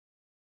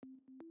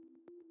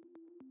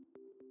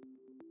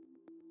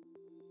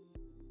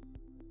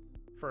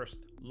First,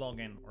 log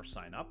in or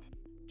sign up.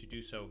 To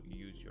do so,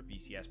 you use your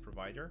VCS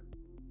provider.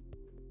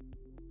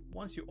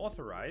 Once you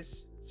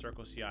authorize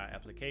CircleCI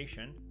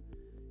application,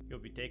 you'll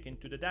be taken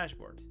to the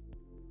dashboard.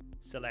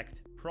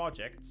 Select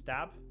Projects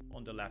tab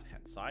on the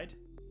left-hand side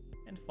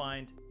and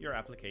find your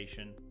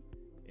application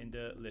in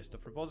the list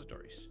of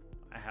repositories.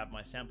 I have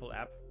my sample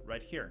app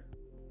right here.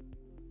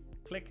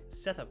 Click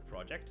Setup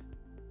Project,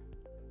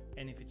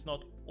 and if it's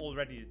not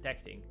already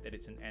detecting that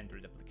it's an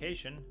Android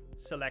application,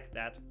 select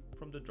that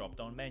from the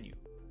drop-down menu.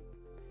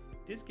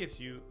 This gives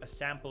you a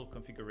sample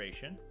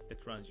configuration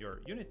that runs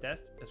your unit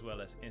tests as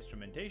well as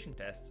instrumentation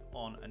tests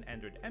on an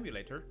Android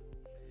emulator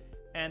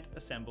and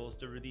assembles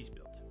the release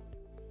build.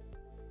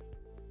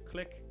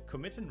 Click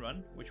Commit and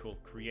Run, which will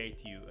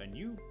create you a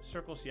new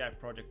CircleCI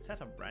project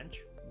setup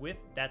branch with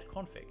that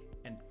config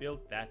and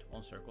build that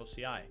on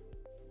CircleCI.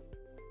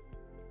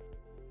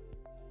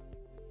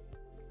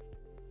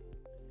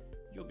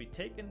 You'll be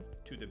taken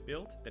to the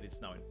build that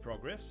is now in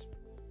progress.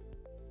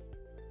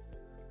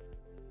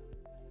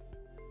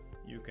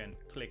 You can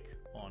click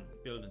on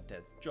Build and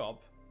Test Job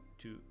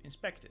to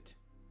inspect it.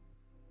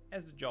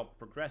 As the job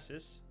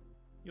progresses,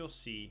 you'll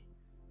see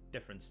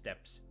different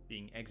steps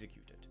being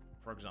executed.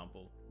 For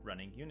example,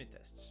 running unit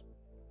tests.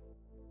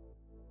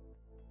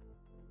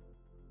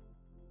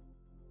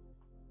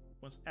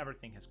 Once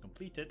everything has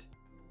completed,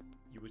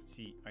 you would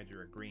see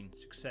either a green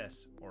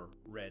success or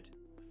red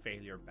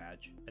failure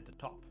badge at the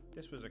top.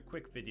 This was a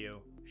quick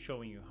video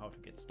showing you how to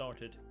get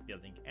started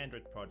building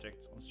Android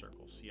projects on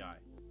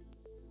CircleCI.